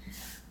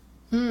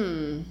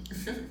 I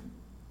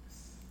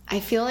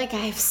feel like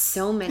I have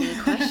so many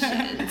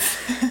questions.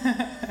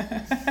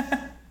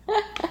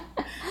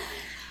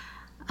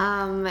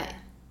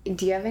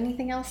 Do you have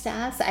anything else to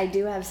ask? I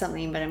do have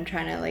something, but I'm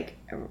trying to like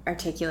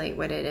articulate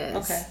what it is.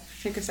 Okay,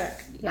 take a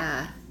sec.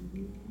 Yeah.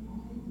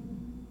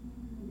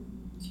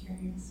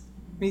 Curious.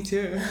 Me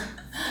too.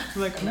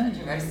 I'm like,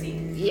 controversy.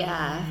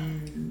 Yeah.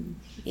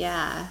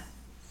 Yeah.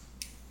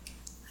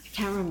 I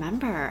can't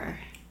remember.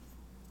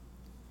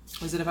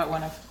 Was it about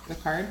one of the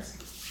cards?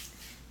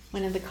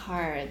 One of the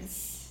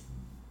cards.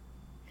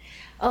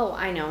 Oh,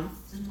 I know.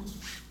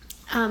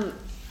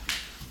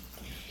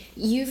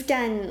 You've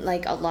done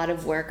like a lot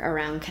of work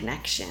around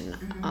connection,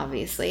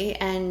 obviously,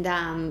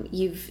 and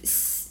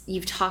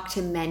you've talked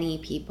to many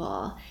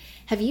people.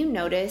 Have you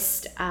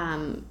noticed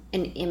an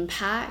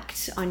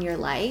impact on your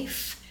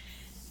life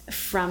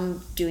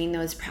from doing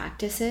those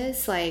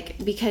practices?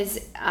 Like, because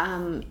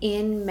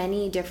in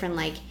many different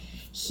like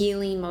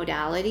healing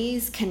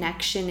modalities,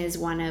 connection is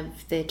one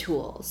of the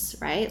tools,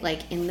 right?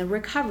 Like in the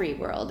recovery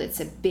world, it's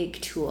a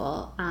big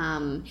tool.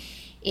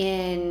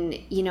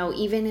 In, you know,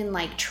 even in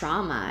like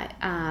trauma,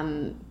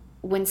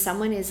 when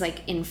someone is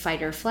like in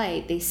fight or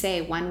flight, they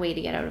say one way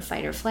to get out of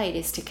fight or flight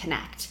is to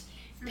connect.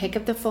 Pick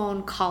up the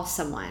phone, call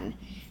someone,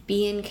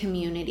 be in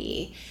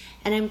community.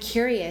 And I'm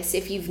curious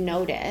if you've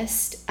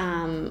noticed,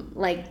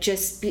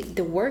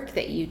 the work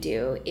that you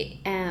do,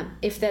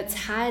 if that's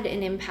had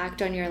an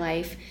impact on your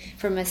life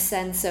from a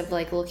sense of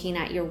like looking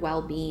at your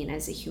well-being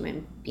as a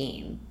human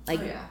being. Like,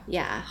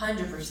 yeah.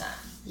 100%.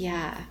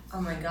 Yeah.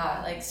 Oh my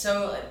God.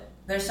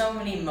 There's so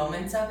many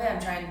moments of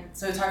it.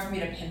 So it's hard for me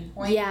to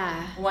pinpoint.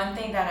 Yeah. One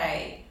thing that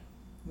I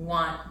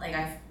want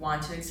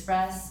to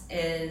express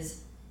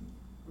is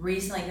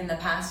recently, in the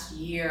past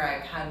year,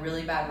 I've had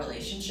really bad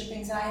relationship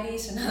anxiety.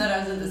 So now that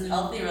I was in this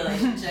healthy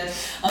relationship,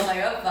 I was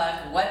like, oh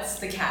fuck, what's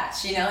the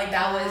catch?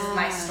 That was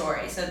my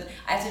story. So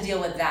I have to deal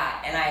with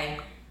that. And I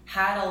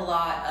had a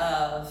lot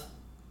of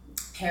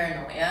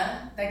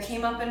paranoia that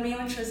came up in me,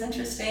 which was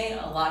interesting,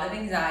 a lot of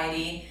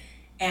anxiety,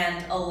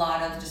 and a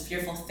lot of just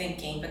fearful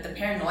thinking. But the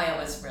paranoia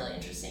was really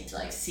interesting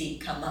to see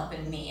come up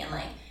in me, and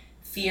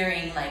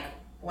fearing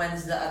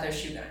when's the other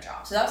shoe gonna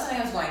drop. So that was something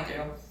I was going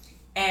through.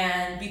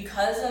 And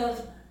because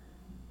of,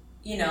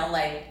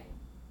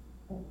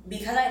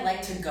 because I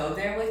like to go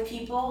there with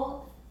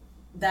people,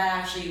 that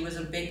actually was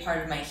a big part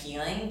of my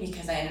healing,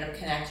 because I ended up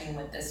connecting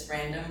with this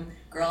random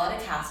girl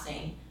at a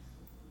casting,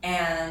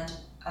 and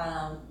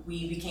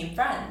we became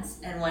friends.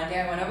 And one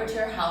day I went over to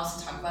her house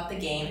to talk about the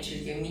game, and she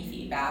was giving me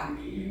feedback.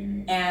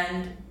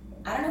 And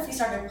I don't know if we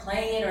started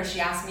playing it or she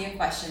asked me a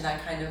question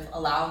that kind of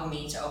allowed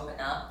me to open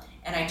up.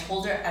 And I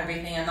told her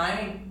everything. I'm not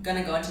even going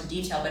to go into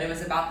detail, but it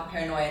was about the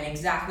paranoia and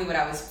exactly what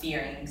I was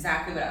fearing,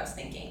 exactly what I was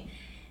thinking.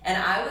 And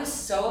I was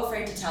so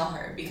afraid to tell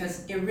her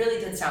because it really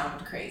did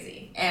sound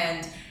crazy.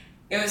 And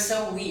it was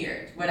so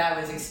weird what I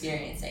was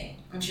experiencing.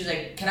 And she was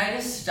like, can I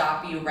just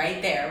stop you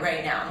right there,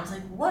 right now? And I was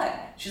like,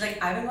 what? She's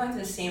like, I've been going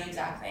through the same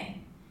exact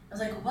thing. I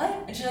was like,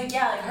 what? And she's like,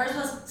 yeah, hers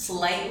was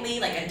slightly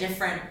a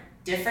different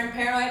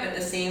paranoia, but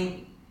the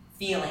same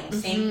feeling,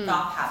 same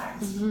thought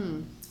patterns.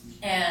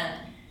 And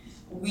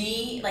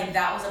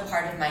that was a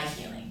part of my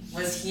healing,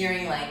 was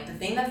hearing the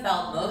thing that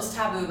felt most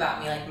taboo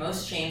about me,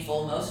 most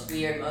shameful, most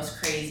weird,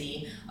 most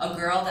crazy, a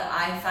girl that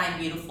I find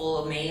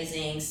beautiful,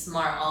 amazing,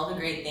 smart, all the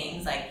great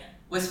things,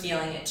 was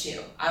feeling it too.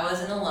 I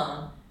wasn't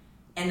alone,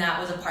 and that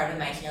was a part of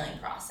my healing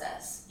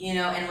process,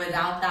 and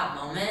without that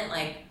moment,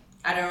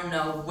 I don't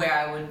know where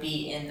I would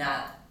be in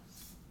that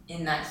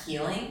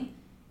healing.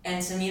 And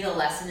to me, the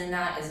lesson in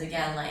that is,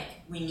 again,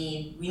 we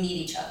need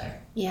each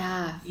other.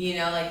 Yeah.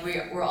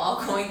 We're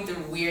all going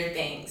through weird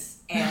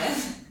things, and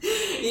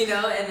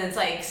and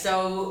it's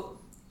so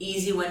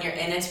easy when you're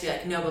in it to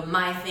be no, but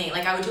my thing.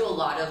 I would do a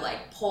lot of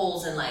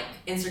polls and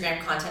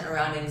Instagram content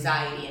around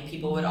anxiety, and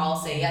people would all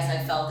say, yes,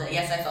 I felt it.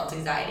 Yes, I felt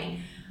anxiety.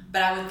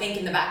 But I would think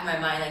in the back of my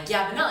mind,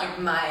 yeah, but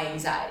not my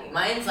anxiety.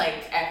 Mine's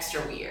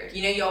extra weird.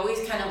 You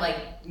always kind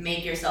of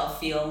make yourself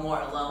feel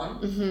more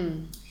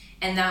alone.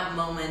 And that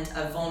moment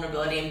of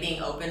vulnerability and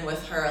being open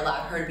with her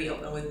allowed her to be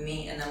open with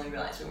me, and then we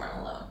realized we weren't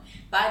alone.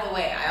 By the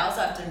way, I also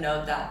have to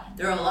note that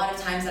there were a lot of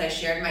times that I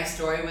shared my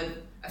story with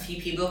a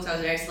few people because I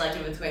was very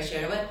selective with who I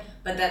shared it with,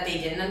 but that they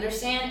didn't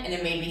understand, and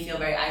it made me feel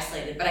very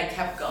isolated. But I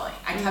kept going.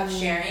 I kept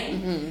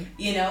sharing, and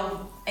you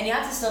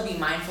have to still be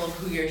mindful of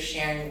who you're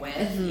sharing with.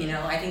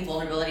 I think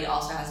vulnerability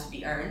also has to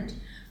be earned.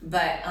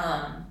 But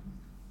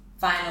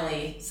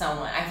finally,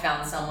 I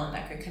found someone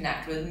that could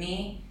connect with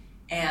me,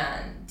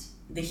 and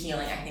the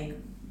healing, I think,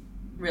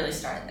 really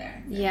started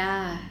there.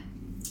 Yeah,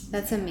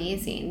 that's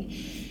amazing.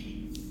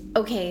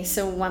 Okay,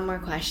 so one more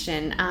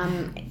question.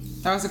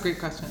 That was a great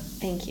question.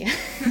 Thank you.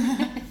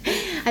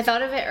 I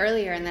thought of it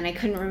earlier and then I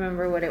couldn't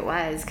remember what it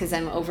was because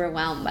I'm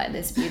overwhelmed by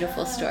this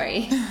beautiful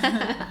story.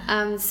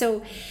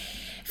 So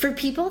for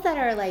people that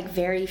are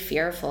very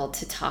fearful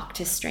to talk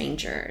to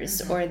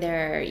strangers, or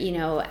they're,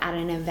 at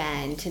an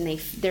event and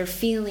they're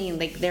feeling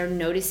they're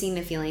noticing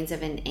the feelings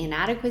of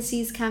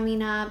inadequacies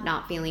coming up,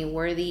 not feeling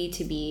worthy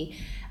to be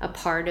a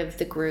part of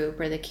the group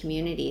or the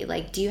community.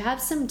 Do you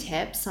have some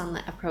tips on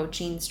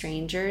approaching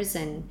strangers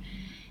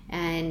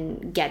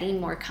and getting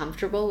more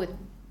comfortable with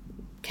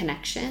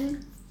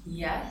connection?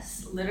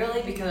 Yes,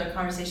 literally, because of a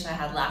conversation I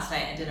had last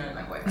night at dinner with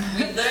my boyfriend.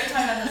 We literally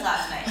talked about this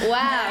last night.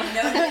 Wow. I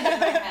noted it in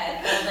my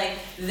head. I was like,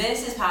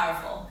 this is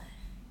powerful.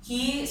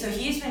 He's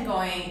been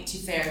going to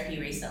therapy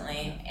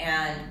recently,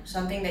 and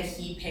something that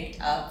he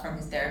picked up from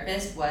his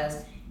therapist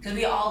was, because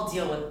we all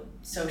deal with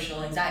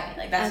social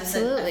anxiety. That's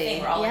Absolutely. Just a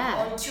thing. We're all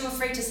yeah. I'm too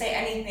afraid to say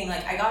anything.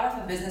 I got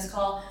off a business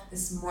call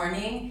this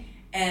morning,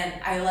 and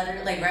I let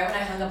her, right when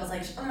I hung up, I was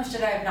like, oh,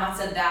 should I have not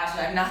said that? Should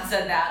I have not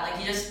said that?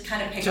 You just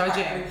kind of pick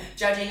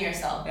judging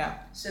yourself. Yeah.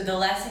 So the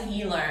lesson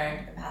he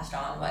learned and passed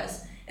on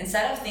was,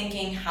 instead of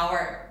thinking, how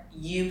are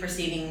you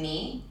perceiving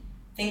me?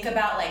 Think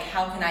about,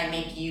 how can I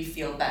make you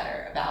feel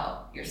better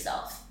about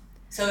yourself?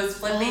 So it's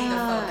flipping the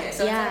focus.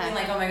 So yeah. it's not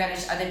being oh my God,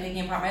 are they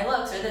picking apart my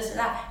looks or this or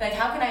that?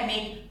 How can I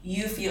make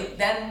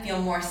them feel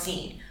more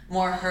seen,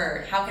 more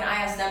heard? How can I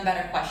ask them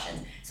better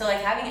questions? So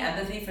having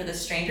empathy for the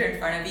stranger in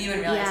front of you and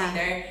realizing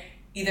they're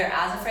either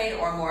as afraid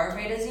or more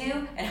afraid as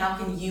you, and how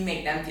can you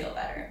make them feel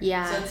better?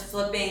 Yeah. So it's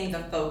flipping the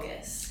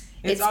focus.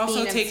 It's also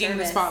being of taking the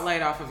service.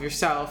 spotlight off of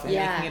yourself and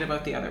Yeah. making it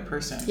about the other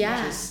person,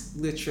 Yeah. which is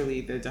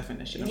literally the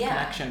definition of Yeah.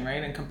 connection,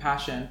 right? And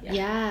compassion.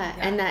 Yeah.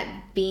 And that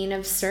being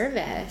of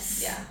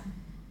service. Yeah.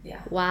 Yeah.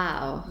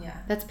 Wow. Yeah.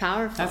 That's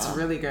powerful. That's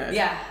really good.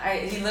 Yeah,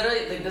 he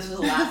literally, like, this was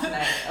last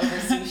night over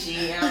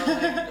sushi, and I was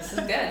like, this is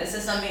good. This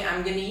is something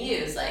I'm gonna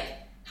use. Like,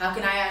 how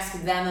can I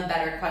ask them a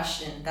better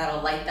question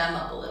that'll light them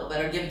up a little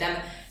bit, or give them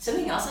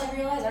something else I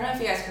realized? I don't know if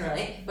you guys can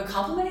relate, but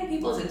complimenting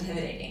people is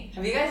intimidating.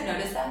 Have you guys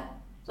noticed that?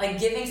 Like,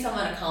 giving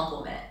someone a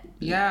compliment.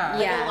 Yeah.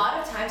 Like, Yeah. a lot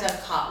of times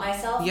I've caught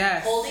myself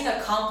Yes. holding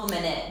a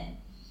compliment in.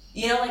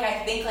 You know, like,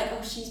 I think, like,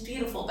 oh, she's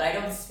beautiful, but I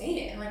don't say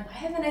it. I'm like, why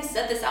haven't I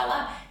said this out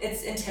loud?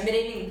 It's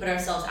intimidating to put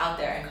ourselves out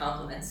there and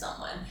compliment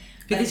someone.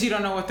 Because Like, you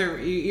don't know what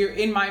you're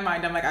in my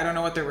mind, I'm like, I don't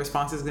know what their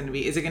response is going to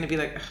be. Is it going to be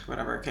like, "Ugh,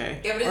 whatever, okay?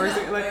 Yeah, but Or it's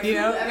is not, it like, like, you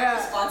know? whoever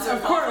responds to a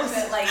of course.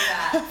 compliment like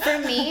that. For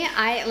me,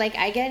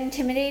 I get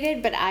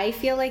intimidated, but I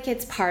feel like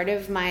it's part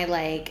of my,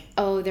 like,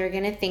 oh, they're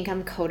gonna think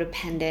I'm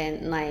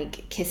codependent,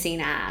 like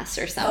kissing ass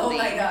or Oh something.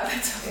 my god,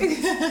 that's the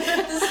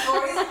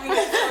stories we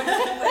get so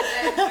deep with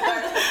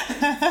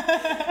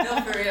it.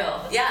 No, for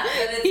real. Yeah,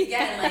 but it's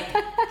again, like,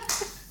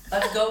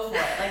 let's go for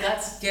it. Like,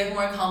 let's give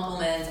more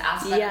compliments,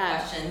 ask better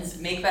questions,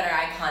 make better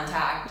eye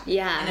contact.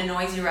 Yeah. In a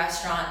noisy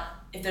restaurant,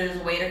 if there's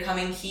a waiter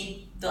coming,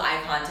 keep the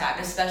eye contact,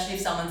 especially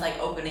if someone's, like,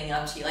 opening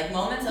up to you. Like,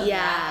 moments of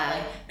that,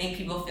 like, make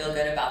people feel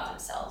good about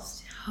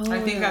themselves.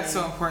 I think that's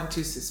so important too,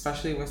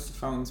 especially with the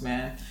phones,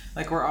 man.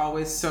 Like, we're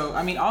always so,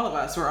 I mean, all of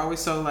us, we're always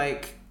so,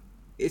 like,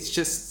 it's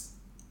just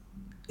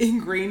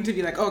ingrained to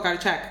be like, oh, gotta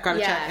check.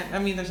 I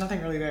mean, there's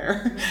nothing really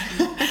there.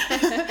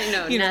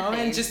 No, you know, nothing.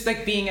 and just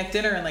like being at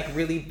dinner and like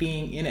really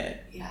being in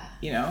it. Yeah.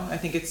 You know, I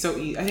think it's so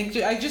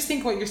easy. I just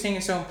think what you're saying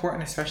is so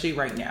important, especially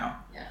right now.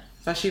 Yeah.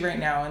 Especially right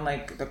now in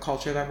like the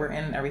culture that we're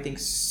in,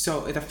 everything's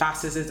so the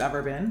fastest it's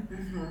ever been,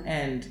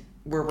 and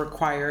we're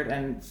required,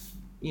 and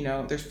you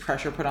know, there's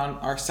pressure put on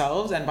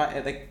ourselves and by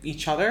like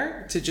each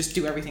other to just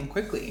do everything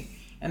quickly.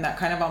 And that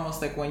kind of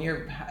almost like when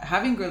you're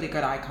having really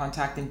good eye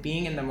contact and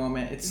being in the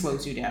moment, it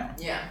slows you down.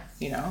 Yeah.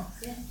 You know?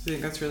 Yeah. So I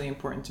think that's really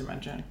important to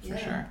mention for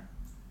sure.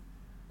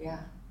 Yeah.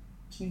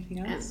 Anything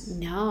else?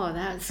 No,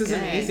 that's This is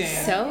good. amazing.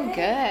 So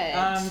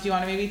good. Do you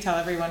want to maybe tell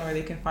everyone where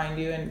they can find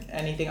you and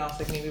anything else,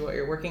 like maybe what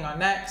you're working on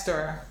next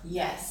or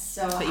Yes.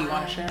 So that you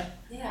want to share?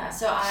 Yeah.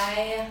 So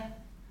I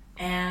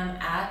am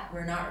at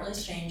We're Not Really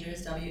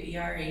Strangers,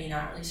 WERE,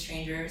 Not Really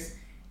Strangers,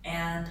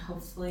 and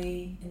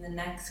hopefully in the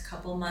next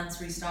couple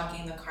months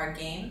restocking the card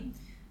game,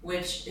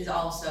 which is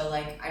also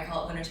like, I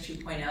call it Winners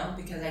 2.0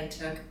 because I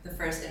took the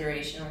first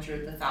iteration, which were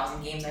the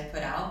 1,000 games I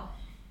put out,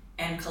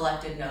 and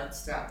collected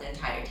notes throughout the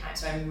entire time.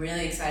 So I'm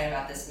really excited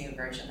about this new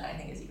version that I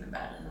think is even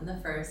better than the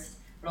first.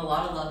 Put a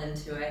lot of love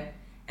into it.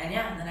 And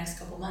yeah, in the next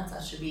couple months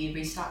I should be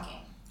restocking.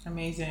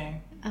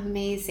 Amazing.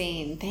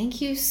 Amazing.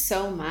 Thank you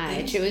so much.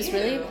 Thank It was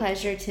really a you.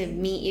 pleasure to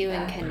meet you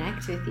and Yeah.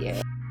 connect with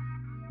you.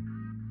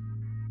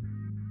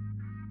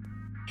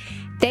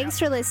 Thanks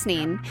for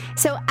listening.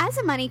 So, as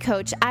a money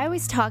coach, I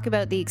always talk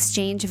about the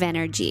exchange of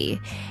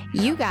energy.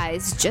 You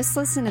guys just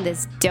listen to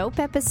this dope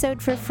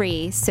episode for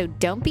free, so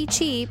don't be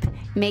cheap.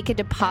 Make a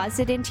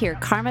deposit into your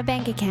Karma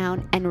bank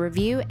account and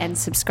review and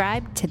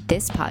subscribe to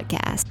this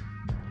podcast.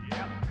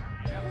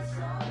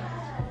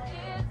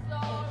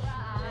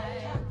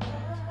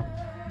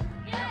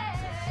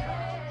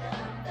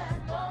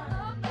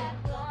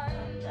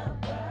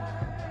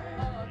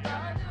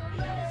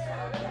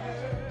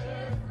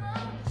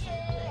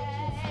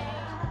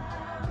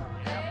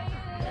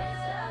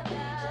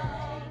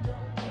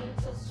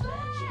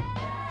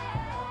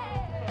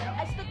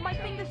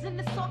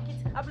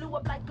 I blew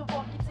up like a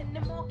rocket in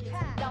the market.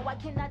 Now I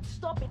cannot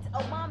stop it.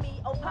 Oh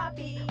mommy, oh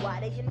poppy, why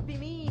they envy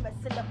me?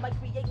 Messing up my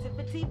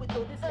creativity with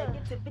all this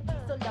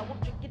negativity. So now I'm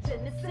drinking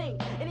Tennessee.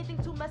 Anything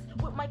to mess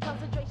with my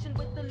concentration,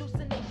 with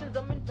hallucinations.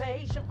 I'm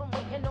impatient from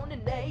waiting on the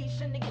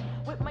nation to get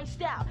with my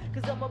style.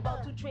 Cause I'm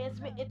about to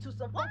transmit into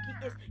some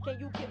funky is. Can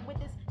you get with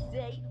this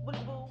day?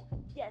 Boo?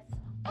 Yes.